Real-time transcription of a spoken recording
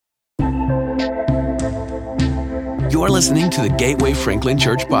You're listening to the Gateway Franklin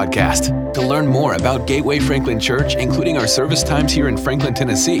Church podcast. To learn more about Gateway Franklin Church, including our service times here in Franklin,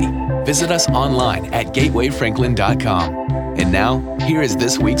 Tennessee, visit us online at gatewayfranklin.com. And now, here is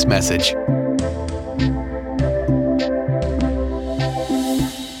this week's message.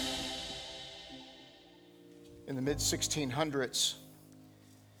 In the mid-1600s,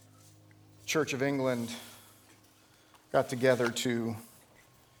 Church of England got together to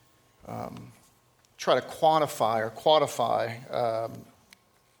try to quantify or codify kind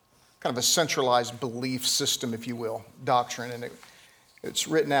of a centralized belief system, if you will, doctrine. And it's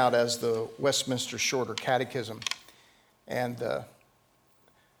written out as the Westminster Shorter Catechism. And the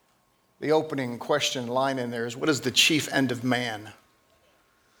opening question line in there is, what is the chief end of man?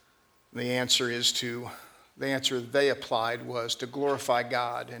 And the answer they applied was to glorify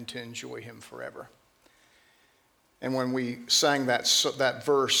God and to enjoy him forever. And when we sang that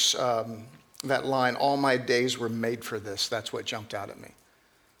verse, that line, all my days were made for this, that's what jumped out at me.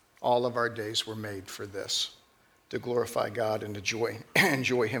 All of our days were made for this, to glorify God and to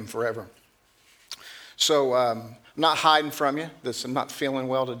enjoy him forever. So I'm not hiding from you. I'm not feeling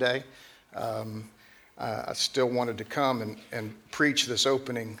well today. I still wanted to come and preach this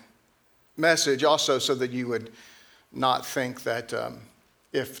opening message also so that you would not think that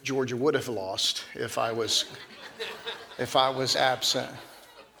if Georgia would have lost, if I was absent.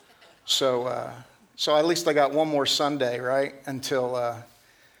 So at least I got one more Sunday, right, until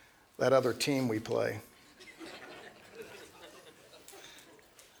that other team we play.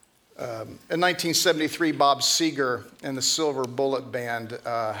 In 1973, Bob Seger and the Silver Bullet Band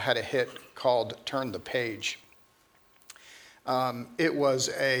had a hit called "Turn the Page." It was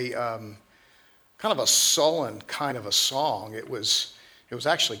a kind of a sullen kind of a song. It was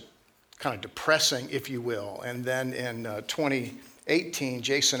actually kind of depressing, if you will. And then in 2018,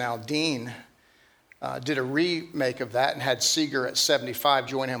 Jason Aldean did a remake of that and had Seger at 75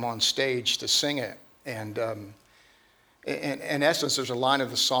 join him on stage to sing it. And in essence, there's a line of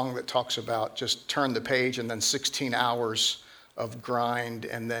the song that talks about just turn the page and then 16 hours of grind,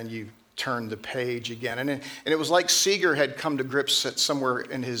 and then you turn the page again. And it was like Seger had come to grips at somewhere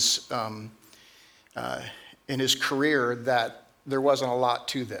in his career that there wasn't a lot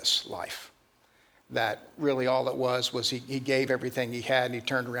to this life. That really all it was he gave everything he had, and he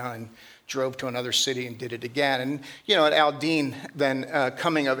turned around and drove to another city and did it again. And, at Aldean, then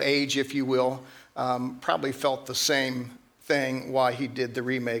coming of age, if you will, probably felt the same thing why he did the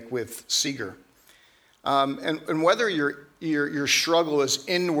remake with Seger. And whether your struggle is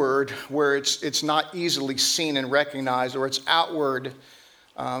inward, where it's not easily seen and recognized, or it's outward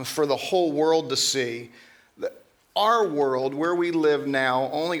for the whole world to see, our world, where we live now,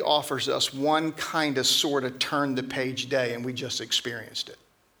 only offers us one kind of sort of turn the page day, and we just experienced it.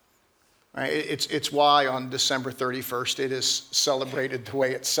 Right? It's why on December 31st it is celebrated the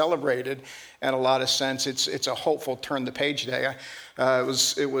way it's celebrated. In a lot of sense, it's a hopeful turn the page day.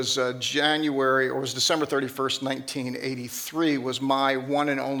 It was January, or it was December 31st, 1983 was my one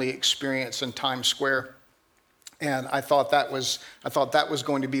and only experience in Times Square. And I thought that was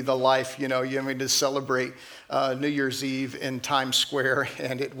going to be the life, to celebrate New Year's Eve in Times Square,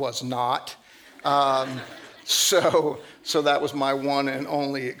 and it was not. So that was my one and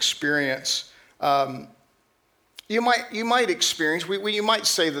only experience. You might experience, you might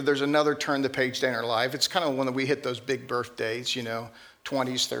say that there's another turn the page day in our life. It's kind of when we hit those big birthdays, 20s,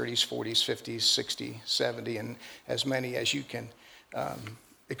 30s, 40s, 50s, 60, 70, and as many as you can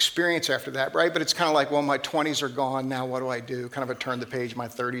experience after that, right? But it's kind of like, well, my 20s are gone, now what do I do? Kind of a turn the page, my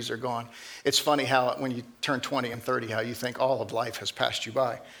 30s are gone. It's funny how when you turn 20 and 30, how you think all of life has passed you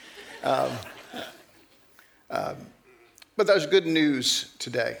by. But there's good news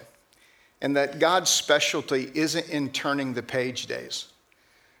today, and that God's specialty isn't in turning the page days.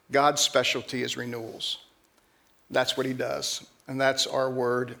 God's specialty is renewals. That's what he does, and that's our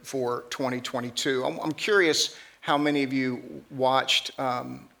word for 2022. I'm curious how many of you watched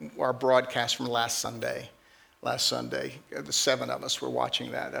our broadcast from last Sunday. Last Sunday, the 7 of us were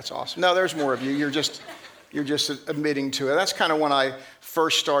watching that. That's awesome. No, there's more of you. You're just admitting to it. That's kind of when I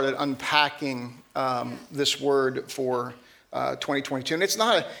first started unpacking this word for 2022. And it's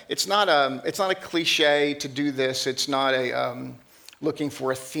not a cliche to do this. It's not a looking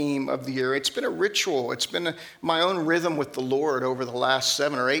for a theme of the year. It's been a ritual. It's been my own rhythm with the Lord over the last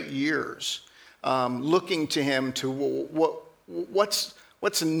 7 or 8 years. Looking to him to what's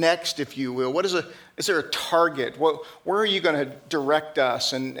next, if you will. Is there a target? Where are you going to direct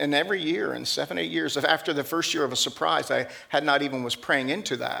us? And every year, in 7, 8 years, after the first year of a surprise, I had not even was praying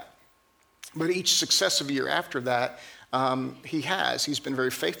into that. But each successive year after that, he has. He's been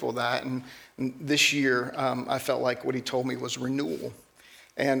very faithful to that. And this year, I felt like what he told me was renewal.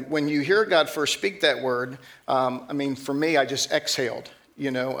 And when you hear God first speak that word, for me, I just exhaled.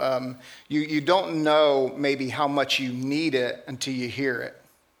 You don't know maybe how much you need it until you hear it,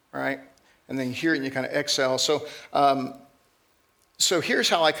 right? And then you hear it and you kind of exhale. So here's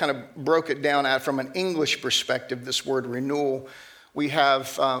how I kind of broke it down from an English perspective, this word renewal. We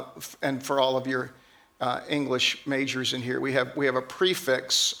have, and for all of your English majors in here, we have a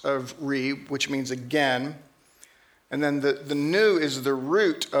prefix of re, which means again. And then the new is the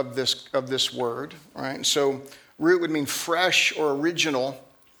root of this word, right? So root would mean fresh or original.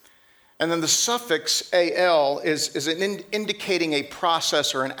 And then the suffix al is indicating a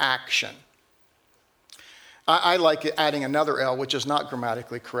process or an action. I like adding another L, which is not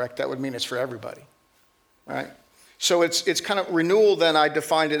grammatically correct. That would mean it's for everybody, right? So it's kind of renewal, then I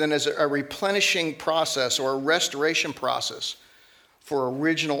defined it then as a replenishing process or a restoration process for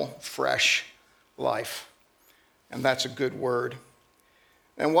original, fresh life. And that's a good word.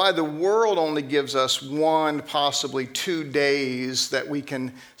 And why the world only gives us 1, possibly 2 days that we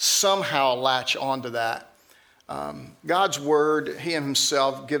can somehow latch onto that. God's word, he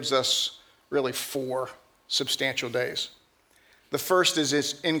himself gives us really 4 substantial days. The first is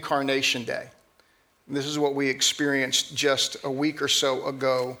his incarnation day. This is what we experienced just a week or so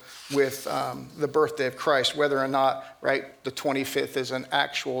ago with the birthday of Christ, whether or not, right, the 25th is an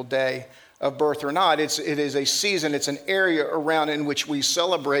actual day of birth or not. It is a season, it's an area around in which we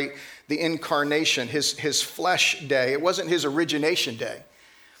celebrate the incarnation, his flesh day. It wasn't his origination day.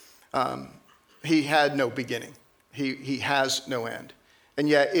 He had no beginning. He has no end. And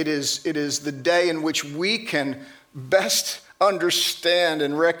yet it is the day in which we can best understand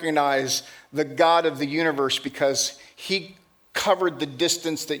and recognize the God of the universe, because he covered the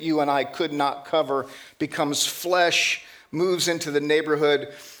distance that you and I could not cover, becomes flesh, moves into the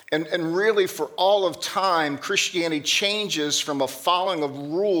neighborhood. And really, for all of time, Christianity changes from a following of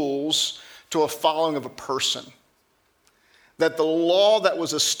rules to a following of a person. That the law that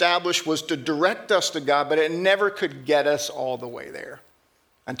was established was to direct us to God, but it never could get us all the way there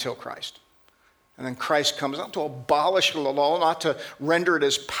until Christ. And then Christ comes not to abolish the law, not to render it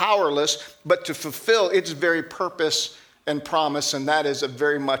as powerless, but to fulfill its very purpose and promise, and that is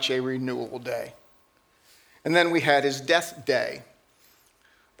very much a renewal day. And then we had his death day.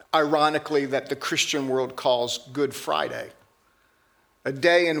 Ironically, that the Christian world calls Good Friday, a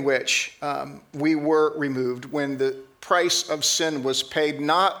day in which we were removed when the price of sin was paid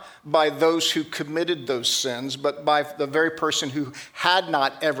not by those who committed those sins, but by the very person who had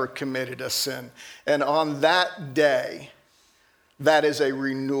not ever committed a sin. And on that day, that is a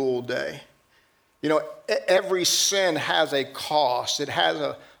renewal day. Every sin has a cost. It has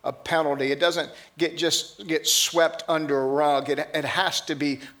a penalty. It doesn't get swept under a rug. It has to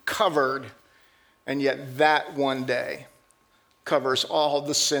be covered. And yet that one day covers all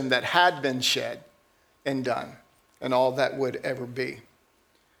the sin that had been shed and done and all that would ever be.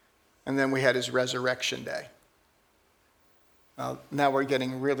 And then we had his resurrection day. Now we're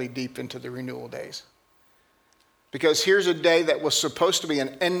getting really deep into the renewal days. Because here's a day that was supposed to be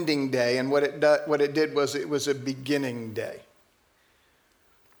an ending day, and what it did was it was a beginning day.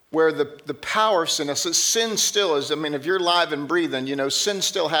 Where the power of sin still is, if you're alive and breathing, sin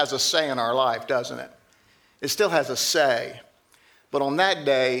still has a say in our life, doesn't it? It still has a say. But on that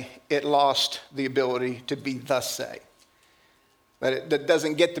day, it lost the ability to be the say. That it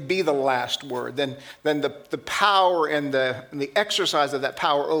doesn't get to be the last word. Then the power and the exercise of that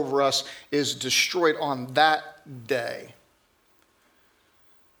power over us is destroyed on that day.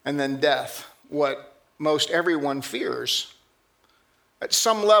 And then death, what most everyone fears. At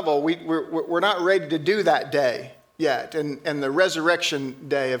some level, we're not ready to do that day yet. And the resurrection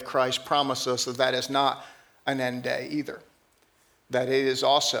day of Christ promises us that is not an end day either. That it is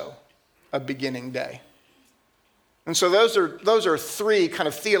also a beginning day. And so those are 3 kind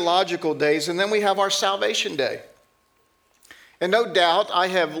of theological days. And then we have our salvation day. And no doubt I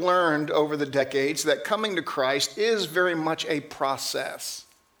have learned over the decades that coming to Christ is very much a process.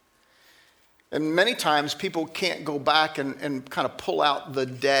 And many times people can't go back and kind of pull out the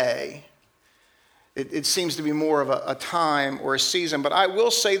day. It seems to be more of a time or a season. But I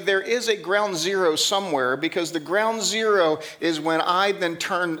will say there is a ground zero somewhere, because the ground zero is when I then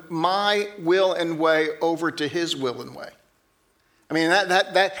turn my will and way over to his will and way.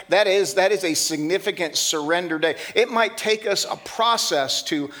 That is a significant surrender day. It might take us a process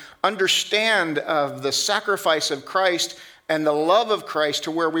to understand of the sacrifice of Christ and the love of Christ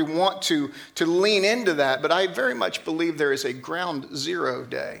to where we want to lean into that. But I very much believe there is a ground zero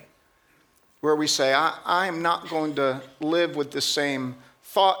day where we say, I am not going to live with the same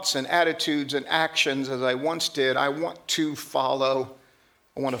thoughts and attitudes and actions as I once did. I want to follow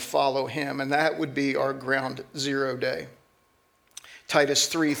him. And that would be our ground zero day.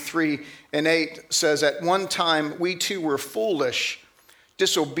 Titus 3:3-8 says, at one time we too were foolish,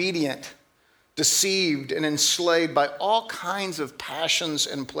 disobedient, deceived, and enslaved by all kinds of passions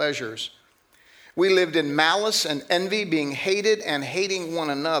and pleasures. We lived in malice and envy, being hated and hating one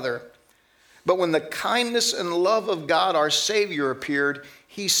another. But when the kindness and love of God, our Savior, appeared,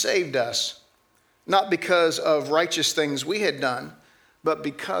 he saved us, not because of righteous things we had done, but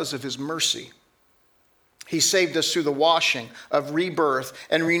because of his mercy. He saved us through the washing of rebirth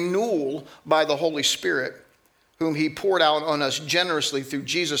and renewal by the Holy Spirit, whom he poured out on us generously through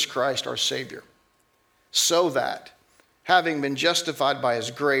Jesus Christ, our Savior, so that, having been justified by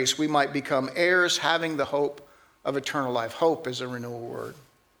his grace, we might become heirs, having the hope of eternal life. Hope is a renewal word.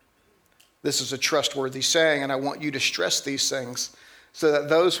 This is a trustworthy saying, and I want you to stress these things so that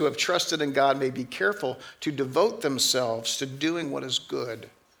those who have trusted in God may be careful to devote themselves to doing what is good.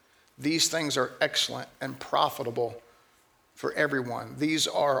 These things are excellent and profitable for everyone. These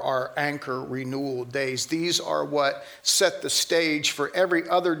are our anchor renewal days. These are what set the stage for every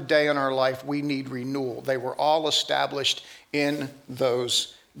other day in our life. We need renewal. They were all established in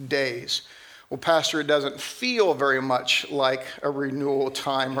those days. Well, Pastor, it doesn't feel very much like a renewal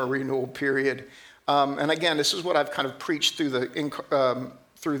time or renewal period. And again, this is what I've kind of preached through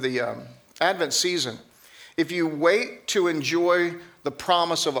the Advent season. If you wait to enjoy the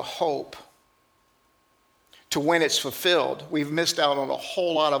promise of a hope to when it's fulfilled, we've missed out on a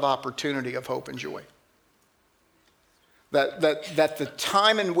whole lot of opportunity of hope and joy. That the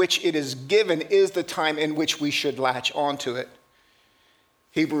time in which it is given is the time in which we should latch onto it.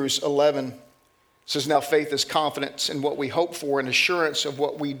 Hebrews 11 says, now faith is confidence in what we hope for and assurance of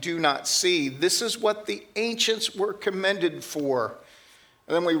what we do not see. This is what the ancients were commended for.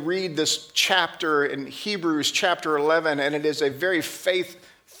 And then we read this chapter in Hebrews chapter 11, and it is a very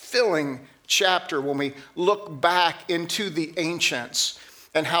faith-filling chapter when we look back into the ancients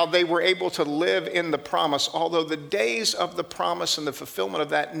and how they were able to live in the promise, although the days of the promise and the fulfillment of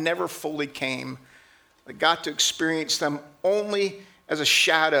that never fully came. They got to experience them only as a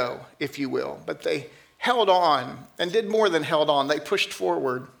shadow, if you will. But they held on and did more than held on. They pushed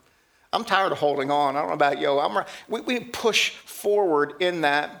forward. I'm tired of holding on. I don't know about you. We push forward in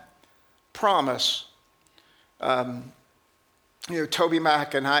that promise. Toby and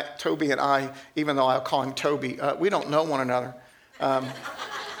I, even though I'll call him Toby, we don't know one another.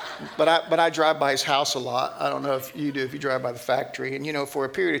 But I drive by his house a lot. I don't know if you do, if you drive by the factory. And for a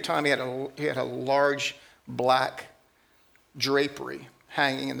period of time, he had a large black drapery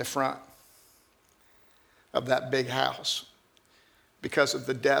hanging in the front of that big house because of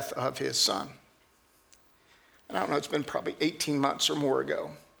the death of his son. And I don't know, it's been probably 18 months or more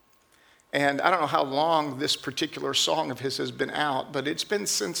ago. And I don't know how long this particular song of his has been out, but it's been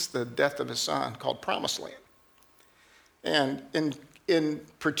since the death of his son, called Promised Land. And in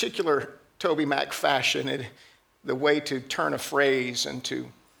particular Toby Mac fashion, the way to turn a phrase and to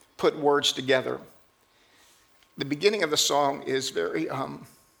put words together, the beginning of the song is very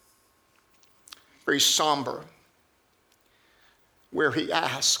somber, where he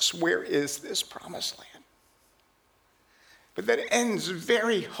asks, where is this promised land? But then it ends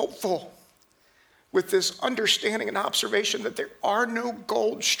very hopeful with this understanding and observation that there are no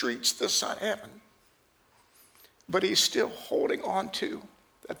gold streets this side of heaven. But he's still holding on to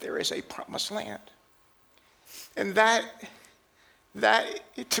that there is a promised land. And that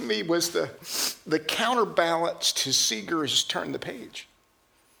to me was the counterbalance to Seeger's Turn the Page.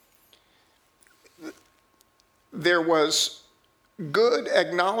 There was good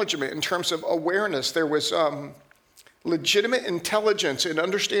acknowledgement in terms of awareness. There was legitimate intelligence in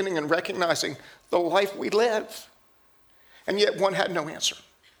understanding and recognizing the life we live. And yet one had no answer.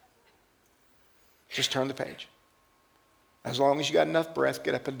 Just turn the page. As long as you got enough breath,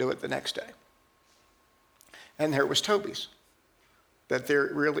 get up and do it the next day. And there was Toby's. That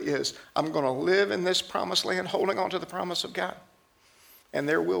there really is. I'm going to live in this promised land, holding on to the promise of God. And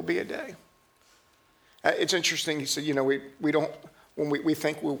there will be a day. It's interesting, he said, we don't, when we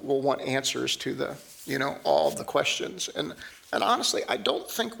think we'll want answers to the, all of the questions. And honestly, I don't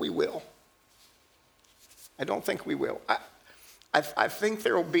think we will. I don't think we will. I think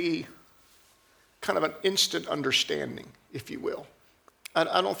there will be kind of an instant understanding, if you will.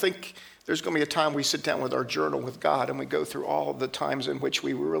 I don't think there's going to be a time we sit down with our journal with God and we go through all of the times in which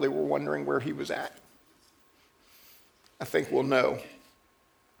we really were wondering where he was at. I think we'll know.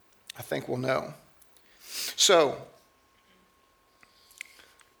 So,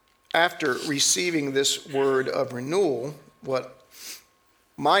 after receiving this word of renewal, what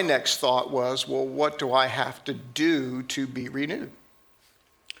my next thought was, well, what do I have to do to be renewed?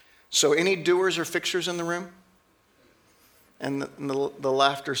 So any doers or fixers in the room? And the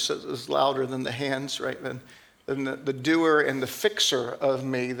laughter is louder than the hands, right? Then the doer and the fixer of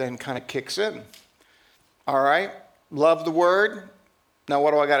me then kind of kicks in. All right, love the word. Now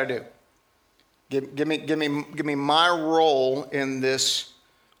what do I got to do? Give me my role in this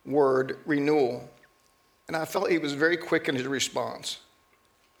word renewal. And I felt he was very quick in his response.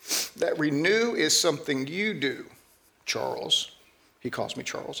 That renew is something you do, Charles. He calls me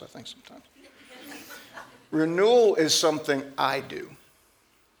Charles, I think, sometimes. Renewal is something I do.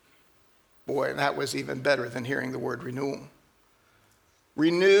 Boy, that was even better than hearing the word renewal.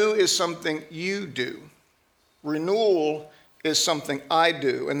 Renew is something you do. Renewal is something I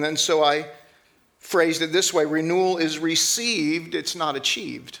do. And then so I phrased it this way: renewal is received, it's not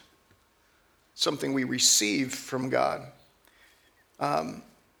achieved. Something we receive from God.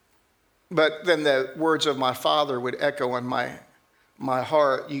 But then the words of my father would echo in my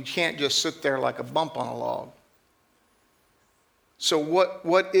heart. You can't just sit there like a bump on a log. So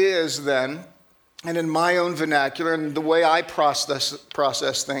what is then, and in my own vernacular and the way I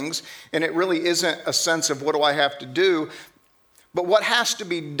process things, and it really isn't a sense of what do I have to do, but what has to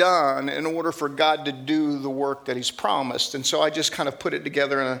be done in order for God to do the work that he's promised. And so I just kind of put it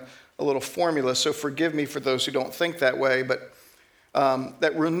together in a little formula. So forgive me for those who don't think that way, but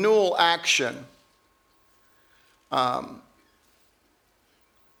that renewal action,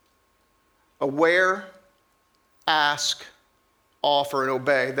 aware, ask, offer, and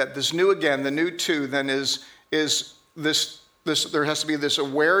obey. That this new again, the new two then is this there has to be this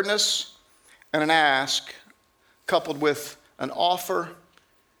awareness and an ask coupled with an offer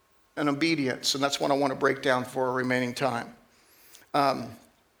and obedience. And that's what I want to break down for our remaining time.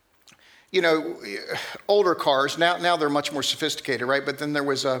 Older cars, now they're much more sophisticated, right? But then there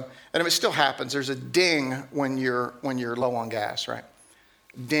was and it still happens, there's a ding when you're low on gas, right?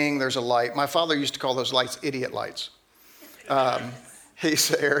 Ding, there's a light. My father used to call those lights idiot lights. He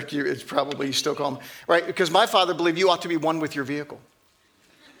said, Eric, it's probably you still call them, right? Because my father believed you ought to be one with your vehicle.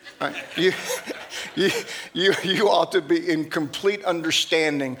 Right? You ought to be in complete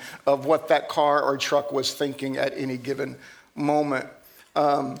understanding of what that car or truck was thinking at any given moment.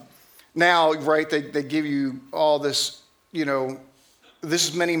 Now, right, they give you all this,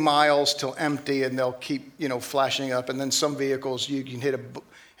 this many miles till empty, and they'll keep, flashing up. And then some vehicles, you can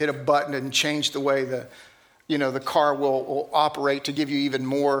hit a button and change the way the car will operate to give you even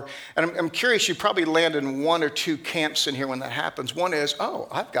more. And I'm curious, you probably land in one or two camps in here when that happens. One is,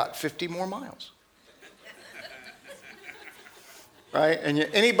 I've got 50 more miles. Right? And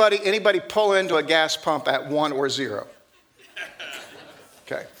anybody pull into a gas pump at 1 or 0?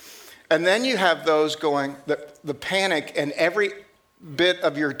 Okay. And then you have those going, the panic, and every bit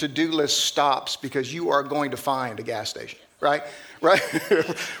of your to-do list stops because you are going to find a gas station, right? Right?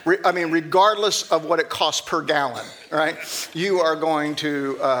 I mean, regardless of what it costs per gallon, right? You are going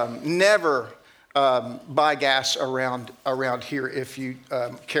to never buy gas around here if you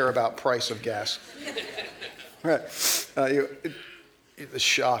care about price of gas. Right? The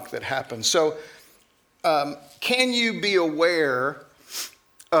shock that happens. So, can you be aware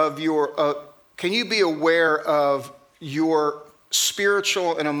of your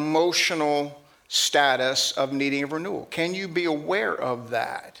spiritual and emotional status of needing a renewal? Can you be aware of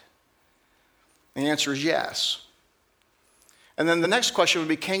that? The answer is yes. And then the next question would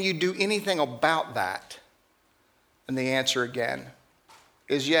be, can you do anything about that? And the answer again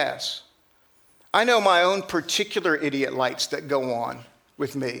is yes. I know my own particular idiot lights that go on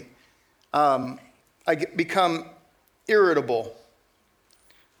with me. I become irritable,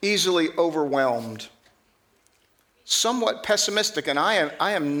 easily overwhelmed, somewhat pessimistic, and I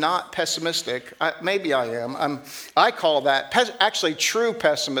am not pessimistic. Maybe I am. I call that, actually true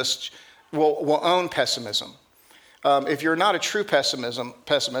pessimists will own pessimism. If you're not a true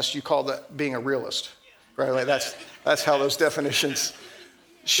pessimist, you call that being a realist, right? Like that's how those definitions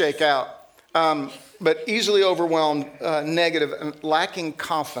shake out. But easily overwhelmed, negative, and lacking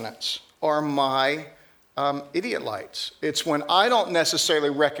confidence are my idiot lights. It's when I don't necessarily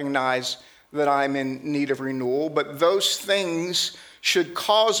recognize that I'm in need of renewal, but those things should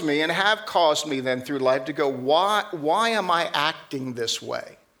cause me and have caused me then through life to go, why am I acting this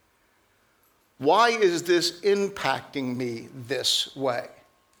way? Why is this impacting me this way?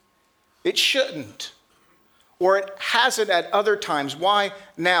 It shouldn't. Or it hasn't at other times. Why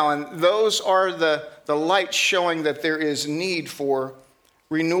now? And those are the lights showing that there is need for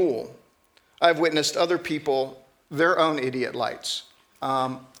renewal. I've witnessed other people, their own idiot lights.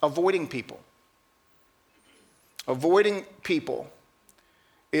 avoiding people. Avoiding people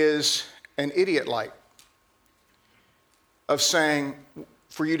is an idiot-like of saying,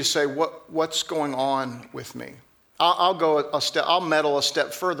 for you to say, what's going on with me? I'll meddle a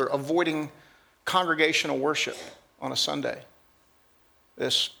step further, avoiding congregational worship on a Sunday.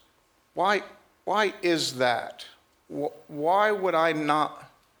 Why is that? Why would I not?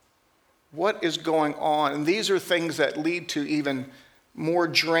 What is going on? And these are things that lead to even more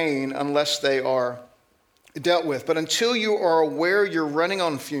drain unless they are dealt with. But until you are aware you're running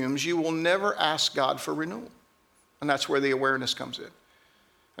on fumes, you will never ask God for renewal. And that's where the awareness comes in.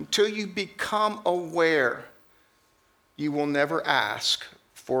 Until you become aware, you will never ask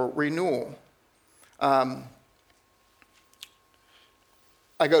for renewal. I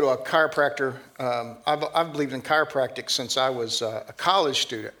go to a chiropractor. I've believed in chiropractic since I was a college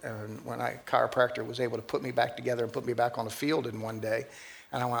student. And when chiropractor was able to put me back together and put me back on the field in one day.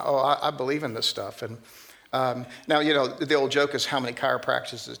 And I went, I believe in this stuff. And now, the old joke is how many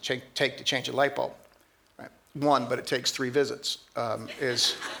chiropractors does it take to change a light bulb? Right? One, but it takes 3 visits,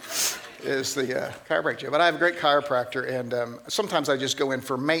 is the chiropractor. But I have a great chiropractor, and sometimes I just go in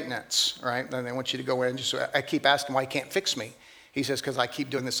for maintenance, right? And they want you to go in. I keep asking why he can't fix me. He says, because I keep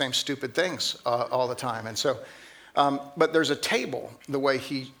doing the same stupid things all the time. And so, but there's a table, the way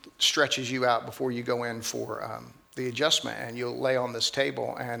he stretches you out before you go in for the adjustment, and you'll lay on this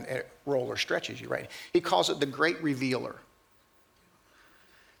table and it roller stretches you, right? He calls it the great revealer.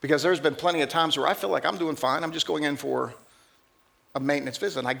 Because there's been plenty of times where I feel like I'm doing fine. I'm just going in for a maintenance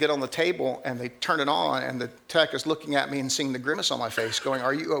visit. And I get on the table and they turn it on and the tech is looking at me and seeing the grimace on my face going,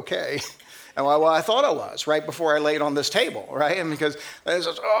 are you okay? And well, I thought I was right before I laid on this table, right? And because it says,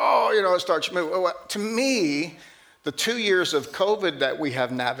 it starts moving. Well, to me, the 2 years of COVID that we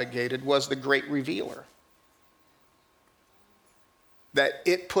have navigated was the great revealer. That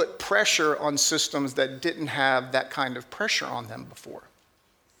it put pressure on systems that didn't have that kind of pressure on them before.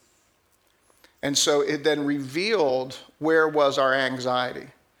 And so it then revealed where was our anxiety.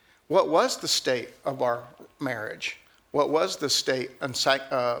 What was the state of our marriage? What was the state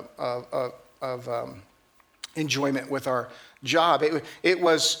of enjoyment with our job? It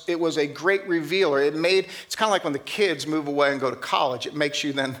was a great revealer. It's kind of like when the kids move away and go to college. It makes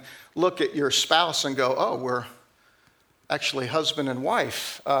you then look at your spouse and go, oh, we're actually husband and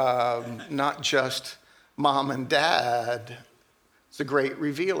wife, not just mom and dad. It's a great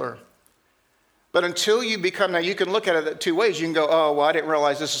revealer. But until you become, now you can look at it 2 ways. You can go, oh, well, I didn't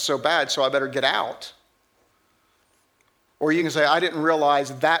realize this is so bad, so I better get out. Or you can say, I didn't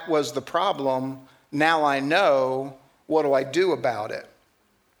realize that was the problem. Now I know. What do I do about it?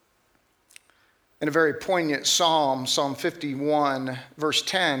 In a very poignant psalm, Psalm 51, verse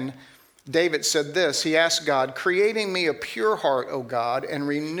 10, David said this. He asked God, creating me a pure heart, O God, and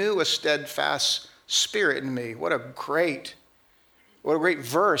renew a steadfast spirit in me. What a great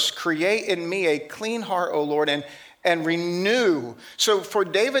verse. Create in me a clean heart, O Lord, and renew. So for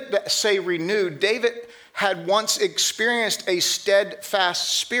David to say renew, David had once experienced a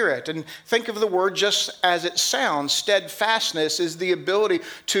steadfast spirit. And think of the word just as it sounds. Steadfastness is the ability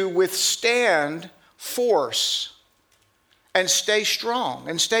to withstand force and stay strong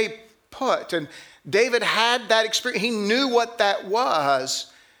and stay put. And David had that experience. He knew what that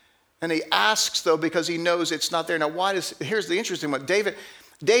was. And he asks, though, because he knows it's not there. Now, here's the interesting one.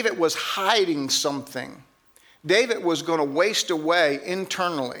 David was hiding something. David was going to waste away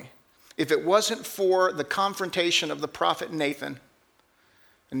internally if it wasn't for the confrontation of the prophet Nathan.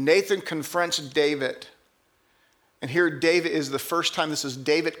 And Nathan confronts David. And here David is the first time, this is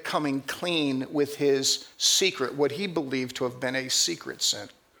David coming clean with his secret, what he believed to have been a secret sin.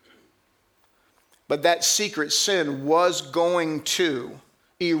 But that secret sin was going to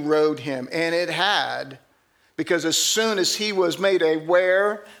erode him. And it had, because as soon as he was made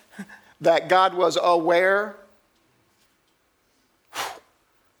aware that God was aware,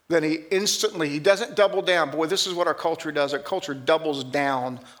 then he doesn't double down. Boy, this is what our culture does. Our culture doubles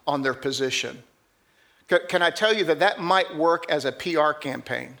down on their position. Can I tell you that might work as a PR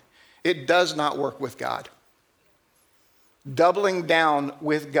campaign? It does not work with God. Doubling down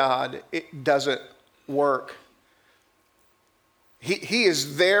with God, it doesn't work. He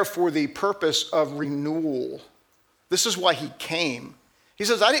is there for the purpose of renewal. This is why he came. He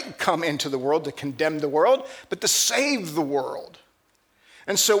says, I didn't come into the world to condemn the world, but to save the world.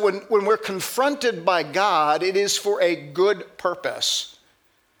 And so when we're confronted by God, it is for a good purpose.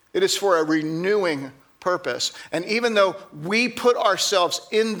 It is for a renewing purpose. And even though we put ourselves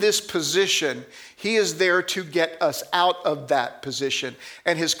in this position, he is there to get us out of that position.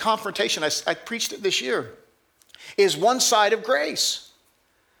 And his confrontation, I preached it this year, is one side of grace.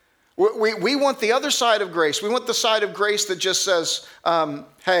 We want the other side of grace. We want the side of grace that just says,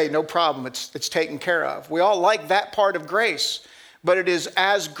 hey, no problem, it's taken care of. We all like that part of grace, but it is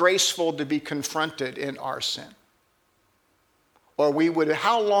as graceful to be confronted in our sin. Or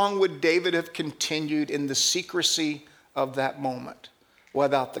how long would David have continued in the secrecy of that moment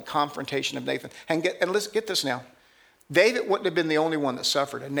without the confrontation of Nathan? And let's get this now. David wouldn't have been the only one that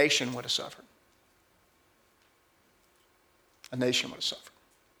suffered. A nation would have suffered. A nation would have suffered.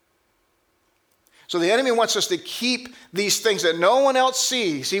 So the enemy wants us to keep these things that no one else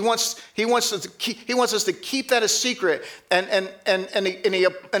sees. He wants us to keep that a secret, and he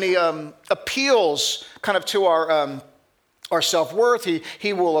appeals kind of to our self-worth.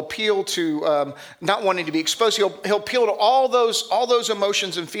 He will appeal to not wanting to be exposed. He'll appeal to all those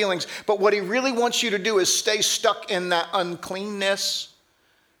emotions and feelings. But what he really wants you to do is stay stuck in that uncleanness.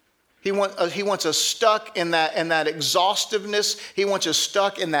 He wants us stuck in that exhaustiveness. He wants us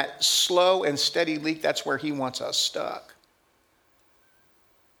stuck in that slow and steady leak. That's where he wants us stuck.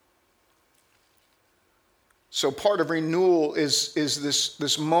 So part of renewal is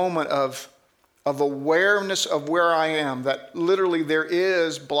this moment of awareness of where I am, that literally there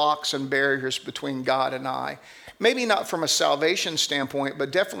is blocks and barriers between God and I. Maybe not from a salvation standpoint,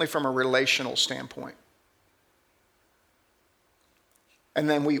 but definitely from a relational standpoint. And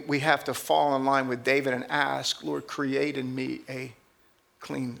then we have to fall in line with David and ask, Lord, create in me a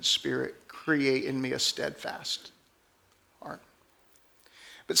clean spirit. Create in me a steadfast heart.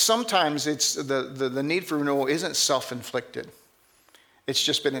 But sometimes it's the need for renewal isn't self-inflicted. It's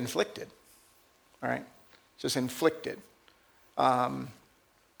just been inflicted. All right? It's just inflicted. I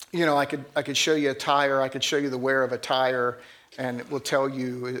could show you a tire. I could show you the wear of a tire, and it will tell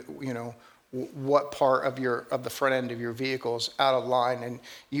you, what part of the front end of your vehicle is out of line, and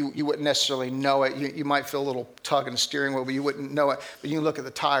you wouldn't necessarily know it. You might feel a little tug in the steering wheel, but you wouldn't know it. But you look at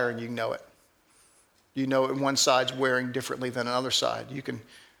the tire and you know it. You know it, one side's wearing differently than another side. You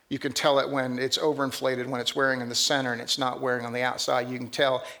can tell it when it's overinflated, when it's wearing in the center and it's not wearing on the outside. You can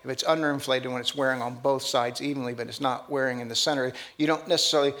tell if it's underinflated when it's wearing on both sides evenly, but it's not wearing in the center. You don't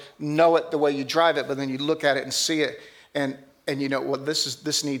necessarily know it the way you drive it, but then you look at it and see it, and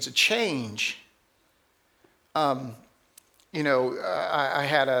this needs a change. I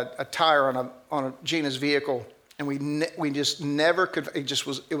had a tire on Gina's vehicle, and we just never could.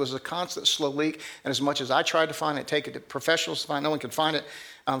 It was a constant slow leak, and as much as I tried to find it, take it to professionals to find, no one could find it.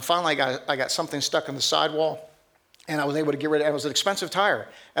 Finally, I got something stuck in the sidewall, and I was able to get rid of it. It was an expensive tire,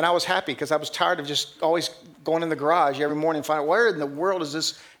 and I was happy because I was tired of just always going in the garage every morning and finding, where in the world is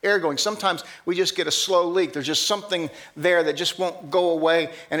this air going? Sometimes we just get a slow leak. There's just something there that just won't go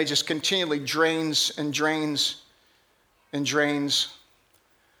away, and it just continually drains and drains and drains.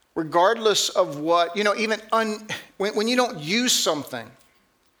 Regardless of what, when you don't use something,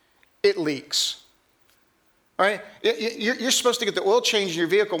 it leaks. Right? You're supposed to get the oil change in your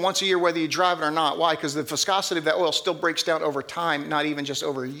vehicle once a year, whether you drive it or not. Why? Because the viscosity of that oil still breaks down over time, not even just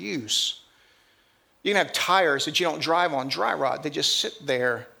over use. You can have tires that you don't drive on dry rot. They just sit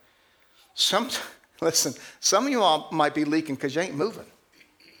there. Some of you all might be leaking because you ain't moving.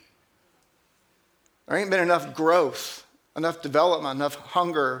 There ain't been enough growth, enough development, enough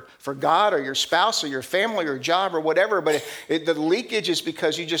hunger for God or your spouse or your family or job or whatever. But the leakage is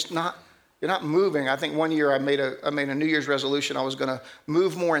because you're not moving. I think one year I made a New Year's resolution. I was going to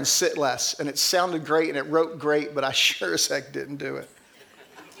move more and sit less. And it sounded great and it wrote great, but I sure as heck didn't do it.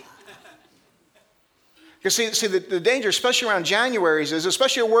 Because see the danger, especially around January's, is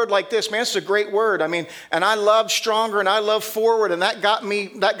especially a word like this. Man, this is a great word. And I love stronger and I love forward. And that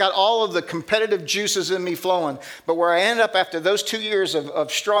got all of the competitive juices in me flowing. But where I ended up after those 2 years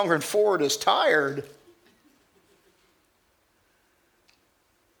of stronger and forward is tired.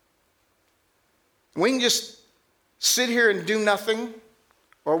 We can just sit here and do nothing,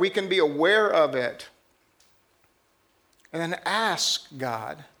 or we can be aware of it and then ask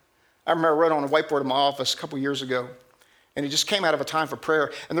God. I remember I wrote on a whiteboard in my office a couple years ago, and it just came out of a time for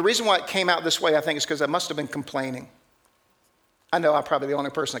prayer. And the reason why it came out this way, I think, is because I must have been complaining. I know I'm probably the only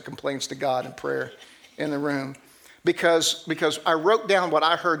person that complains to God in prayer in the room, because I wrote down what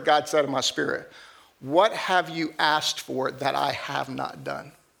I heard God said in my spirit. What have you asked for that I have not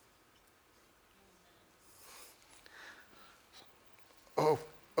done? Oh,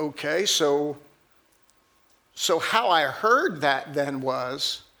 okay, so how I heard that then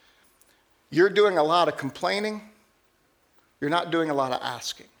was, you're doing a lot of complaining, you're not doing a lot of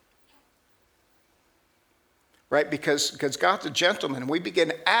asking. Right? Because God's a gentleman, and we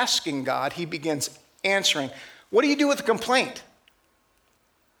begin asking God, he begins answering. What do you do with a complaint?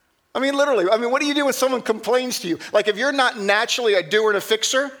 Literally, what do you do when someone complains to you? Like if you're not naturally a doer and a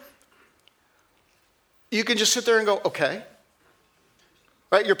fixer, you can just sit there and go, okay.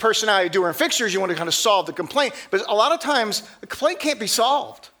 Right? Your personality doer and fixtures, you want to kind of solve the complaint. But a lot of times, the complaint can't be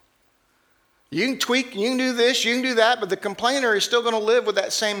solved. You can tweak, you can do this, you can do that, but the complainer is still going to live with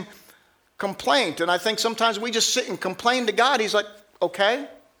that same complaint. And I think sometimes we just sit and complain to God. He's like, okay.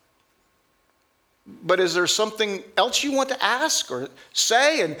 But is there something else you want to ask or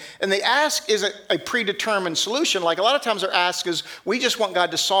say? And the ask isn't a predetermined solution. Like a lot of times our ask is we just want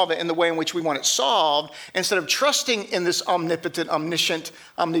God to solve it in the way in which we want it solved, instead of trusting in this omnipotent, omniscient,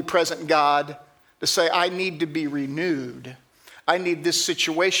 omnipresent God to say, I need to be renewed. I need this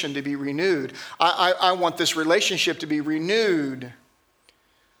situation to be renewed. I want this relationship to be renewed.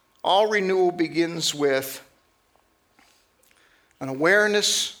 All renewal begins with an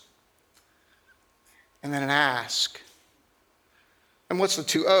awareness and then an ask. And what's the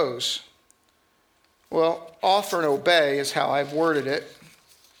two O's? Well, offer and obey is how I've worded it.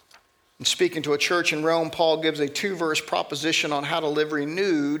 In speaking to a church in Rome, Paul gives a 2-verse proposition on how to live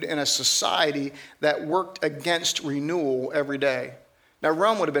renewed in a society that worked against renewal every day. Now,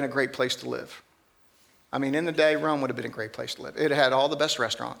 Rome would have been a great place to live. I mean, in the day, Rome would have been a great place to live. It had all the best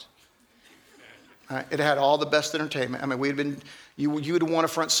restaurants. Right? It had all the best entertainment. I mean, you would want a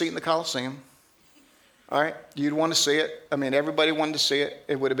front seat in the Colosseum. All right, you'd want to see it. I mean, everybody wanted to see it.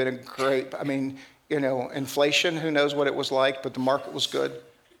 It would have been a great, inflation, who knows what it was like, but the market was good,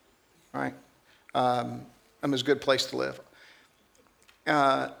 right? It was a good place to live,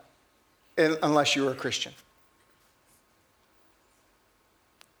 unless you were a Christian.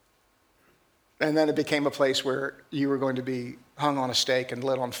 And then it became a place where you were going to be hung on a stake and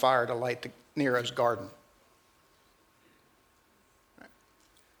lit on fire to light Nero's garden.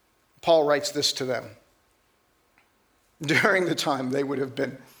 Paul writes this to them. During the time they would have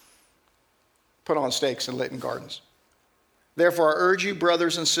been put on stakes and lit in gardens. Therefore, I urge you,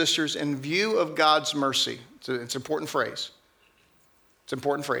 brothers and sisters, in view of God's mercy. It's an important phrase. It's an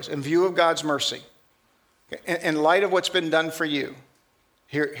important phrase. In view of God's mercy. In light of what's been done for you,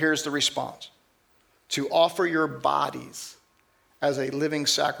 here's the response. To offer your bodies as a living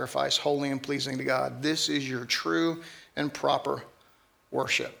sacrifice, holy and pleasing to God. This is your true and proper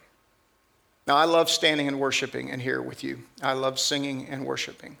worship. Now, I love standing and worshiping in here with you. I love singing and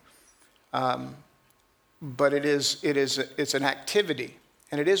worshiping. But it's an activity,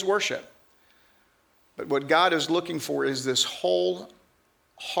 and it is worship. But what God is looking for is this whole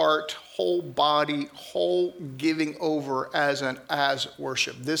heart, whole body, whole giving over as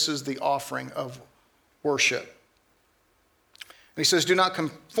worship. This is the offering of worship. And he says, do not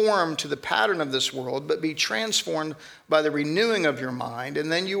conform to the pattern of this world, but be transformed by the renewing of your mind, and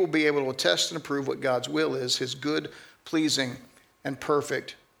then you will be able to test and approve what God's will is, his good, pleasing, and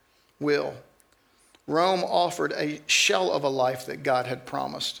perfect will. Rome offered a shell of a life that God had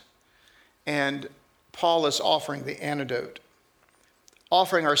promised. And Paul is offering the antidote.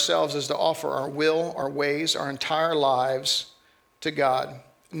 Offering ourselves is to offer our will, our ways, our entire lives to God.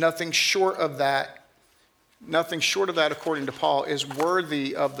 Nothing short of that, according to Paul, is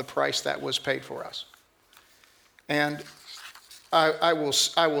worthy of the price that was paid for us. And I will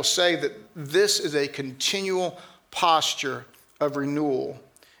say that this is a continual posture of renewal,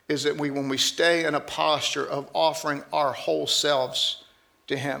 is that when we stay in a posture of offering our whole selves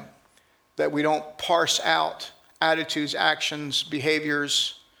to him, that we don't parse out attitudes, actions,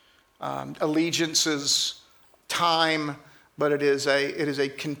 behaviors, allegiances, time, but it is a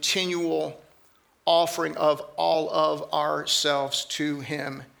continual offering of all of ourselves to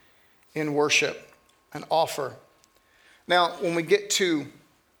him in worship, an offer. Now, when we get to,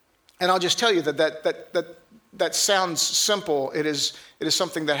 and I'll just tell you that sounds simple. It is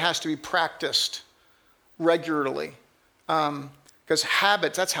something that has to be practiced regularly, because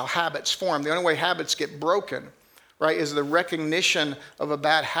habits, that's how habits form. The only way habits get broken, right, is the recognition of a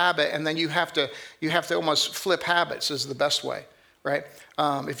bad habit, and then you have to almost flip habits is the best way. Right?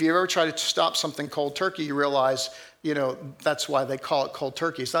 If you ever try to stop something cold turkey, you realize, that's why they call it cold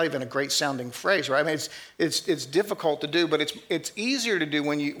turkey. It's not even a great sounding phrase, right? I mean, it's difficult to do, but it's easier to do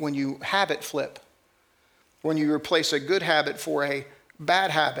when you habit flip. When you replace a good habit for a bad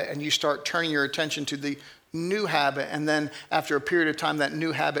habit, and you start turning your attention to the new habit, and then after a period of time, that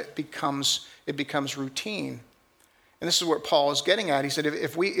new habit becomes routine. And this is what Paul is getting at. He said,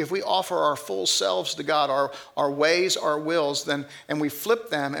 if we offer our full selves to God, our ways, our wills, then, and we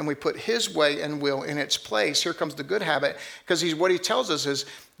flip them and we put his way and will in its place, here comes the good habit. Because what he tells us is,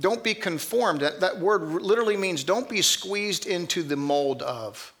 don't be conformed. That word literally means don't be squeezed into the mold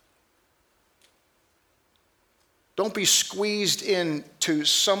of. Don't be squeezed into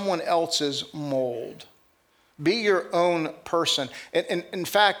someone else's mold. Be your own person. And in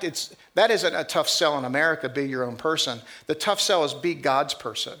fact, that isn't a tough sell in America, be your own person. The tough sell is be God's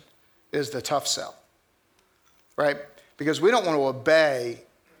person, is the tough sell, right? Because we don't want to obey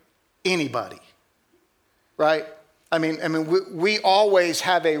anybody, right? I mean, we always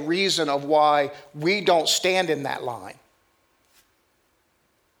have a reason of why we don't stand in that line.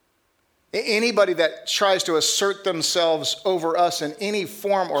 Anybody that tries to assert themselves over us in any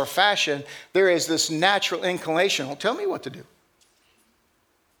form or fashion, there is this natural inclination. Well, tell me what to do.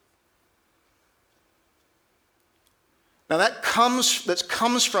 Now that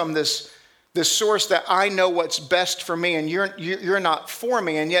comes from this source that I know what's best for me, and you're not for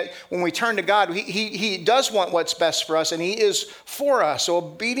me. And yet, when we turn to God, He does want what's best for us, and He is for us. So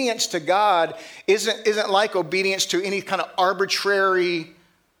obedience to God isn't like obedience to any kind of arbitrary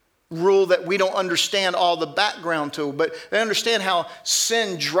rule that we don't understand all the background to, but they understand how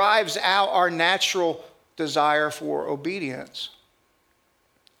sin drives out our natural desire for obedience.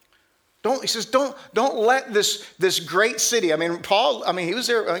 He says, don't let this great city. I mean, Paul, he was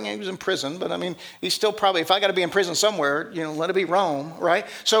there, he was in prison, but he's still probably, if I got to be in prison somewhere, let it be Rome, right?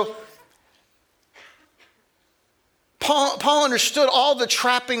 So Paul understood all the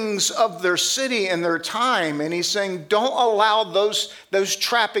trappings of their city and their time, and he's saying, don't allow those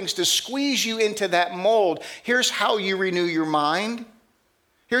trappings to squeeze you into that mold. Here's how you renew your mind.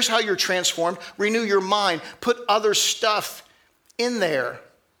 Here's how you're transformed. Renew your mind. Put other stuff in there.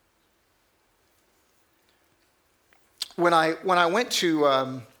 When I went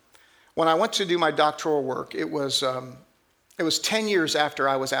to do my doctoral work, it was 10 years after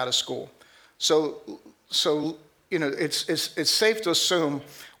I was out of school. So it's safe to assume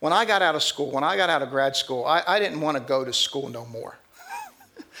when I got out of school, when I got out of grad school, I didn't want to go to school no more.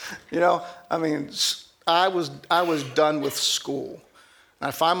 I was done with school. And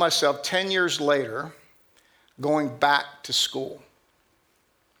I find myself 10 years later going back to school.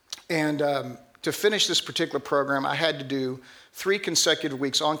 And to finish this particular program, I had to do 3 consecutive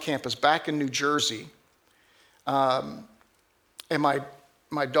weeks on campus back in New Jersey. And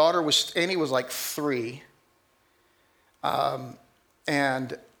my daughter Annie was like 3. And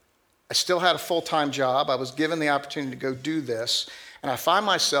I still had a full-time job. I was given the opportunity to go do this. And I find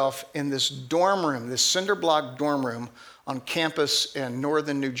myself in this dorm room, this cinder block dorm room on campus in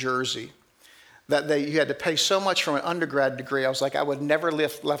northern New Jersey, that you had to pay so much for an undergrad degree. I was like, I would never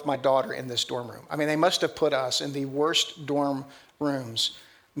left my daughter in this dorm room. They must have put us in the worst dorm rooms.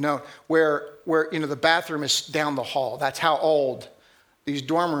 No, where the bathroom is down the hall. That's how old these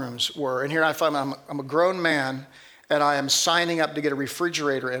dorm rooms were. And here I find I'm a grown man, and I am signing up to get a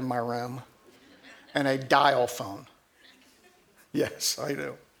refrigerator in my room and a dial phone. Yes, I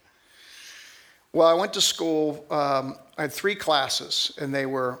do. Well, I went to school. I had 3 classes, and they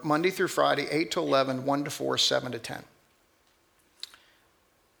were Monday through Friday, 8 to 11, 1 to 4, 7 to 10.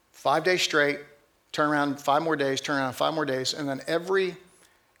 5 days straight, turn around 5 more days, turn around 5 more days, and then every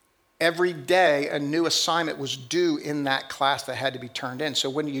day a new assignment was due in that class that had to be turned in. So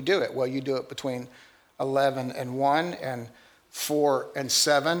when do you do it? Well, you do it between 11 and 1 and 4 and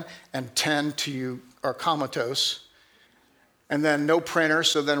 7 and 10 till you are comatose. And then no printer,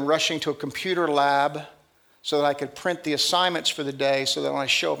 so then rushing to a computer lab so that I could print the assignments for the day so that when I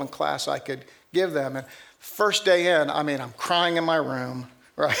show up in class I could give them. And first day in, I'm crying in my room,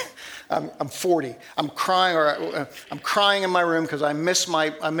 right? I'm 40. I'm crying in my room because I miss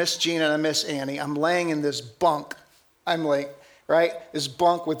Gina and I miss Annie. I'm laying in this bunk. This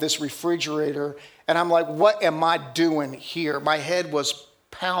bunk with this refrigerator. And I'm like, what am I doing here? My head was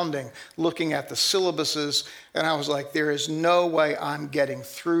pounding, looking at the syllabuses. And I was like, there is no way I'm getting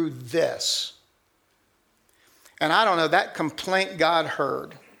through this. And I don't know, that complaint God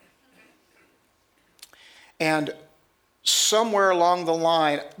heard. And somewhere along the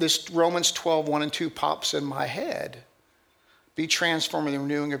line, this Romans 12, 1 and 2 pops in my head. Be transformed in the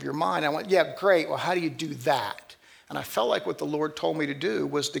renewing of your mind. I went, yeah, great. Well, how do you do that? And I felt like what the Lord told me to do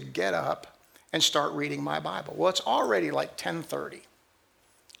was to get up and start reading my Bible. Well, it's already like 10:30.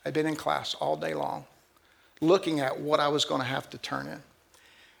 I'd been in class all day long, looking at what I was going to have to turn in.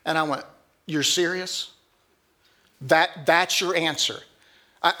 And I went, you're serious? That's your answer?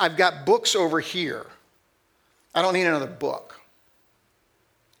 I've got books over here. I don't need another book.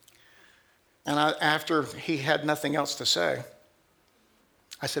 And after he had nothing else to say,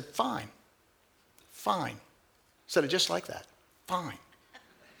 I said, fine. Said it just like that. Fine.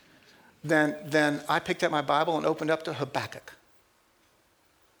 Then I picked up my Bible and opened up to Habakkuk.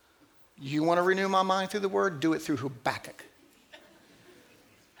 You want to renew my mind through the word? Do it through Habakkuk.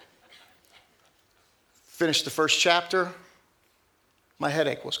 Finished the first chapter. My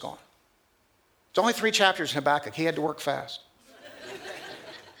headache was gone. It's only 3 chapters in Habakkuk. He had to work fast.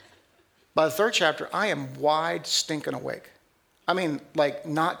 By the 3rd chapter, I am wide stinking awake. I mean, like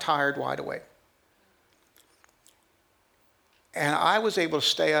not tired, wide awake. And I was able to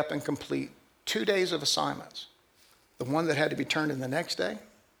stay up and complete 2 days of assignments. The one that had to be turned in the next day,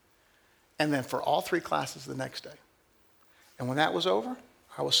 and then for all 3 classes the next day. And when that was over,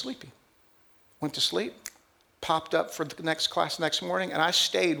 I was sleepy. Went to sleep, popped up for the next class next morning, and I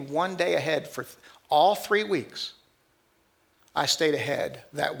stayed 1 day ahead for all 3 weeks. I stayed ahead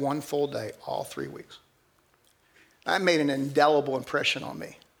that one full day, all 3 weeks. That made an indelible impression on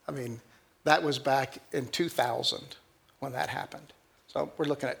me. I mean, that was back in 2000 when that happened. So we're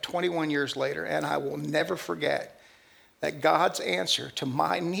looking at 21 years later, and I will never forget that God's answer to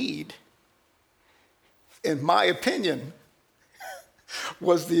my need, in my opinion,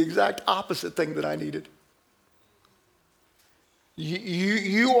 was the exact opposite thing that I needed.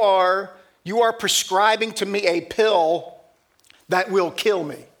 You are prescribing to me a pill that will kill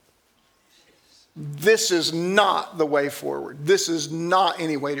me. This is not the way forward. This is not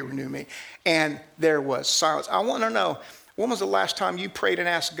any way to renew me. And there was silence. I want to know, when was the last time you prayed and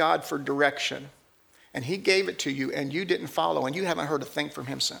asked God for direction, and he gave it to you, and you didn't follow, and you haven't heard a thing from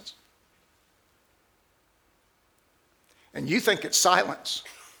him since? And you think it's silence.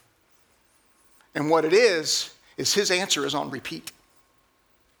 And what it is his answer is on repeat.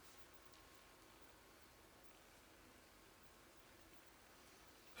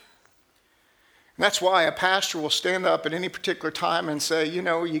 And that's why a pastor will stand up at any particular time and say, you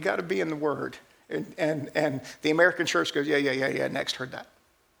know, you got to be in the Word. And the American church goes, yeah, next, heard that.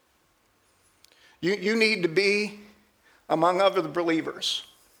 You need to be among other believers.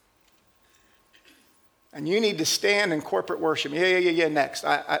 And you need to stand in corporate worship. Yeah, next.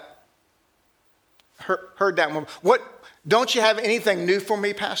 I heard that one. What, don't you have anything new for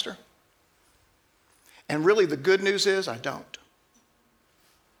me, Pastor? And really the good news is I don't.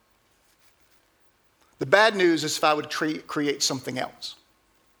 The bad news is if I would create something else.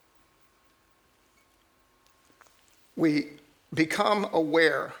 We become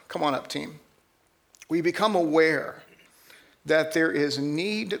aware, come on up team. We become aware that there is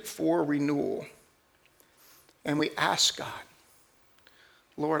need for renewal. And we ask God,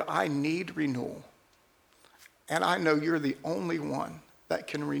 Lord, I need renewal. And I know you're the only one that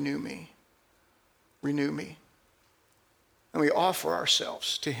can renew me. Renew me. And we offer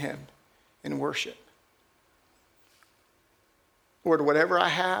ourselves to him in worship. Lord, whatever I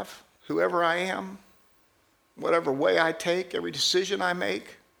have, whoever I am, whatever way I take, every decision I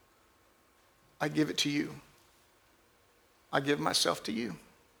make, I give it to you. I give myself to you.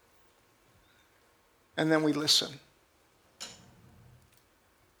 And then we listen.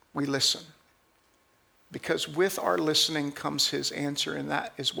 We listen. Because with our listening comes his answer, and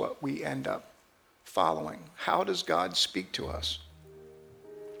that is what we end up following. How does God speak to us?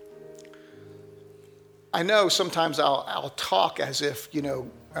 I know sometimes I'll talk as if,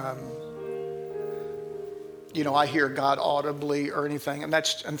 I hear God audibly or anything. And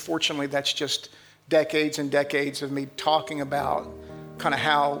unfortunately, that's just decades and decades of me talking about kind of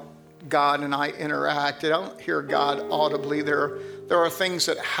how God and I interact. I don't hear God audibly. There are things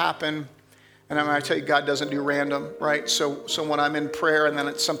that happen, and I tell you, God doesn't do random, right? So when I'm in prayer and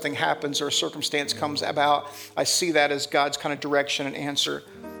then something happens or a circumstance comes about, I see that as God's kind of direction and answer.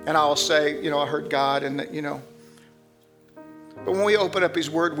 And I'll say, I heard God, and But when we open up his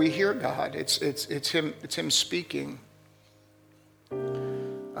word, we hear God. It's him speaking.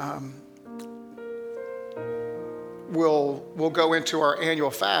 We'll go into our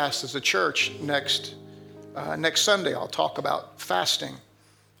annual fast as a church next Sunday. I'll talk about fasting.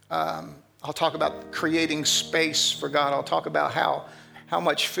 I'll talk about creating space for God. I'll talk about how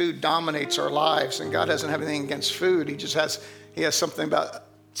much food dominates our lives, and God doesn't have anything against food. He has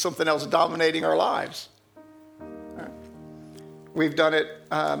something else dominating our lives. We've done it.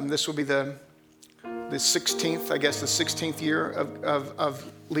 This will be the 16th, I guess, the 16th year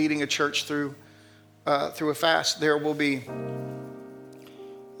of leading a church through a fast. There will be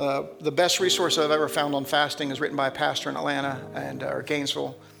the best resource I've ever found on fasting is written by a pastor in Atlanta or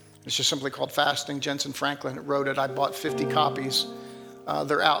Gainesville. It's just simply called Fasting. Jensen Franklin wrote it. I bought 50 copies.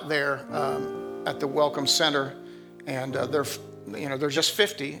 They're out there at the Welcome Center, and they're just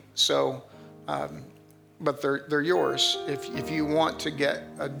 50. So. But they're yours if you want to get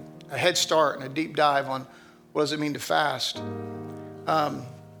a head start and a deep dive on what does it mean to fast. I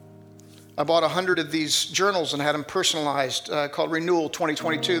bought 100 of these journals and had them personalized called Renewal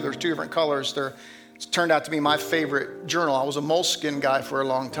 2022. There's 2 different colors. It's turned out to be my favorite journal. I was a Moleskine guy for a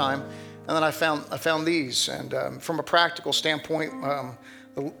long time, and then I found these. And from a practical standpoint,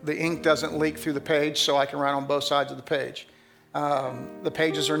 The ink doesn't leak through the page, so I can write on both sides of the page. The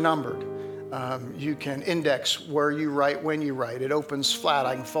pages are numbered. You can index where you write, when you write. It opens flat.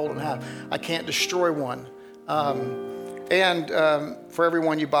 I can fold it in half. I can't destroy one. For every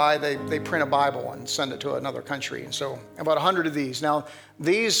one you buy, they print a Bible and send it to another country. And so about 100 of these. Now,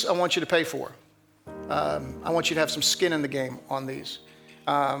 these I want you to pay for. I want you to have some skin in the game on these.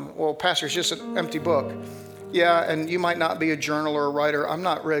 Well, Pastor, it's just an empty book. Yeah, and you might not be a journaler or a writer. I'm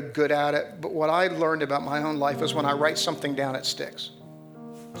not really good at it. But what I learned about my own life is when I write something down, it sticks.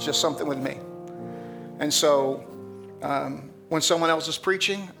 It's just something with me. And so when someone else is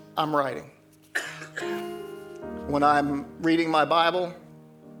preaching, I'm writing. When I'm reading my Bible,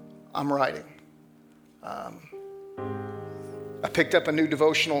 I'm writing. I picked up a new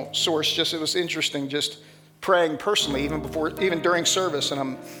devotional source. It was interesting, just praying personally, even during service, and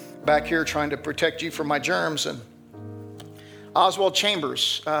I'm back here trying to protect you from my germs. And Oswald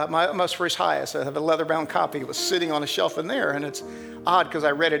Chambers, My Utmost for His Highest. I have a leather-bound copy. It was sitting on a shelf in there, and it's odd because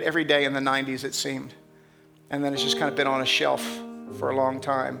I read it every day in the 90s, it seemed. And then it's just kind of been on a shelf for a long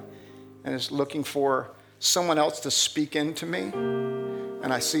time, and it's looking for someone else to speak into me.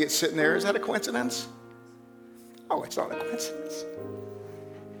 And I see it sitting there. Is that a coincidence? Oh, it's not a coincidence.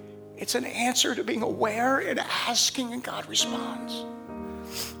 It's an answer to being aware and asking, and God responds.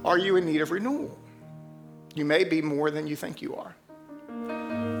 Are you in need of renewal? You may be more than you think you are.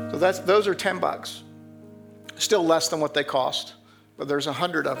 So those are $10. Still less than what they cost, but there's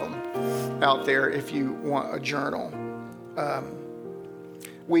 100 of them out there if you want a journal.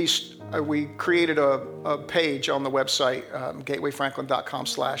 We created a page on the website,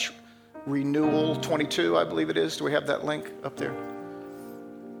 gatewayfranklin.com/renewal22, I believe it is. Do we have that link up there?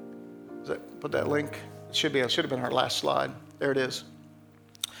 Put that link? It should have been our last slide. There it is.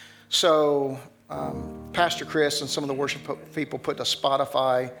 So Pastor Chris and some of the worship people put a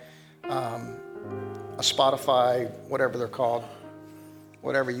Spotify, whatever they're called,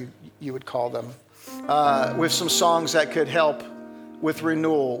 whatever you would call them, with some songs that could help with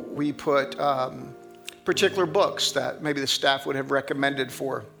renewal. We put particular books that maybe the staff would have recommended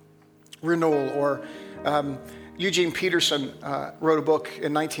for renewal. Or Eugene Peterson wrote a book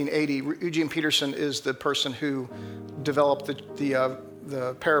in 1980. Eugene Peterson is the person who developed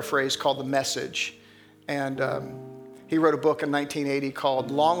the paraphrase called The Message. And he wrote a book in 1980 called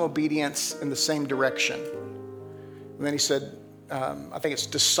Long Obedience in the Same Direction. And then he said, I think it's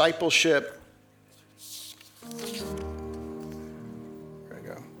discipleship. There we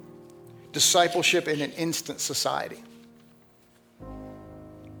go. Discipleship in an instant society.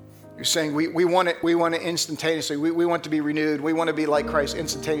 You're saying we want it instantaneously. We want to be renewed. We want to be like Christ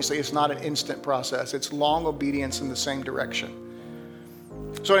instantaneously. It's not an instant process. It's long obedience in the same direction.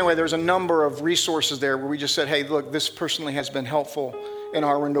 So anyway, there's a number of resources there where we just said, hey, look, this personally has been helpful in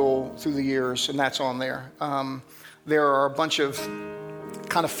our renewal through the years, and that's on there. There are a bunch of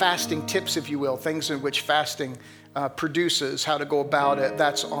kind of fasting tips, if you will, things in which fasting produces, how to go about it.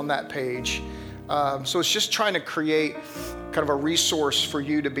 That's on that page. So it's just trying to create kind of a resource for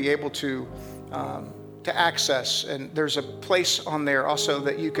you to be able to access. And there's a place on there also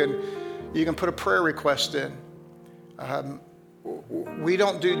that you can put a prayer request in. We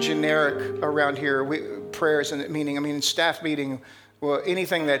don't do generic around here. Prayers and meaning. In staff meeting, well,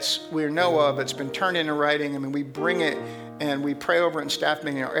 anything we know of that's been turned into writing. We bring it and we pray over it in staff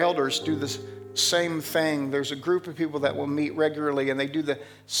meeting. Our elders do this same thing. There's a group of people that will meet regularly and they do the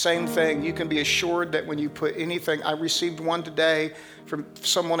same thing. You can be assured that when you put anything, I received one today from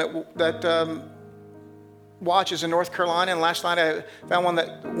someone that watches in North Carolina, and last night I found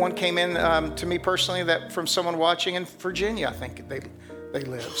one came in to me personally that from someone watching in Virginia, I think they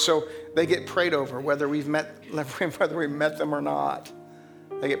live. So they get prayed over whether we met them or not.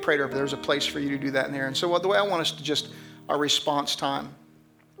 They get prayed over. There's a place for you to do that in there. And so the way I want us to our response time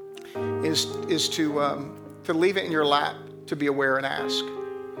is to leave it in your lap, to be aware and ask.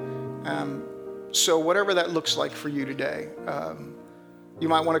 So whatever that looks like for you today, you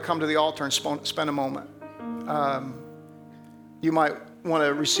might want to come to the altar and spend a moment. You might want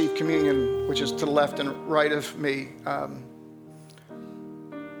to receive communion, which is to the left and right of me.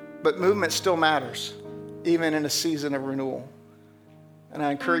 But movement still matters, even in a season of renewal. And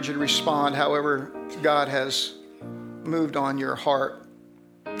I encourage you to respond however God has moved on your heart.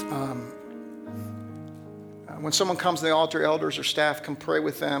 When someone comes to the altar, elders or staff, come pray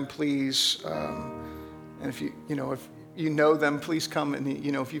with them, please. And if you know them, please come and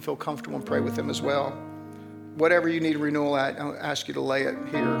if you feel comfortable, and pray with them as well. Whatever you need renewal at, I'll ask you to lay it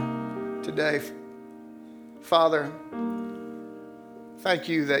here today. Father, thank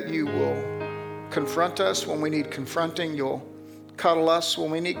you that you will confront us when we need confronting. You'll cuddle us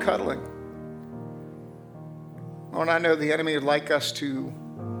when we need cuddling. Lord, I know the enemy would like us to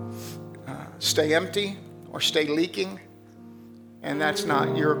stay empty or stay leaking, and that's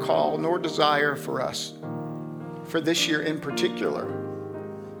not your call nor desire for us, for this year in particular.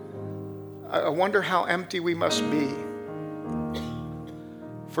 I wonder how empty we must be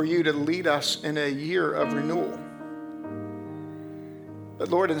for you to lead us in a year of renewal. But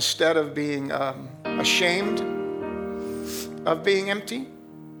Lord, instead of being ashamed of being empty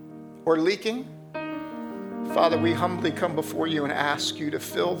or leaking, Father, we humbly come before you and ask you to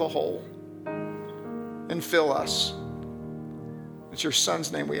fill the hole and fill us. It's your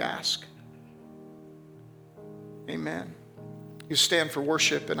Son's name we ask. Amen. You stand for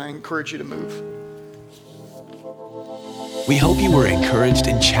worship, and I encourage you to move. We hope you were encouraged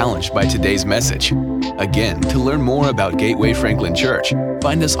and challenged by today's message. Again, to learn more about Gateway Franklin Church,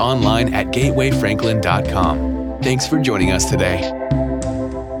 find us online at gatewayfranklin.com. Thanks for joining us today.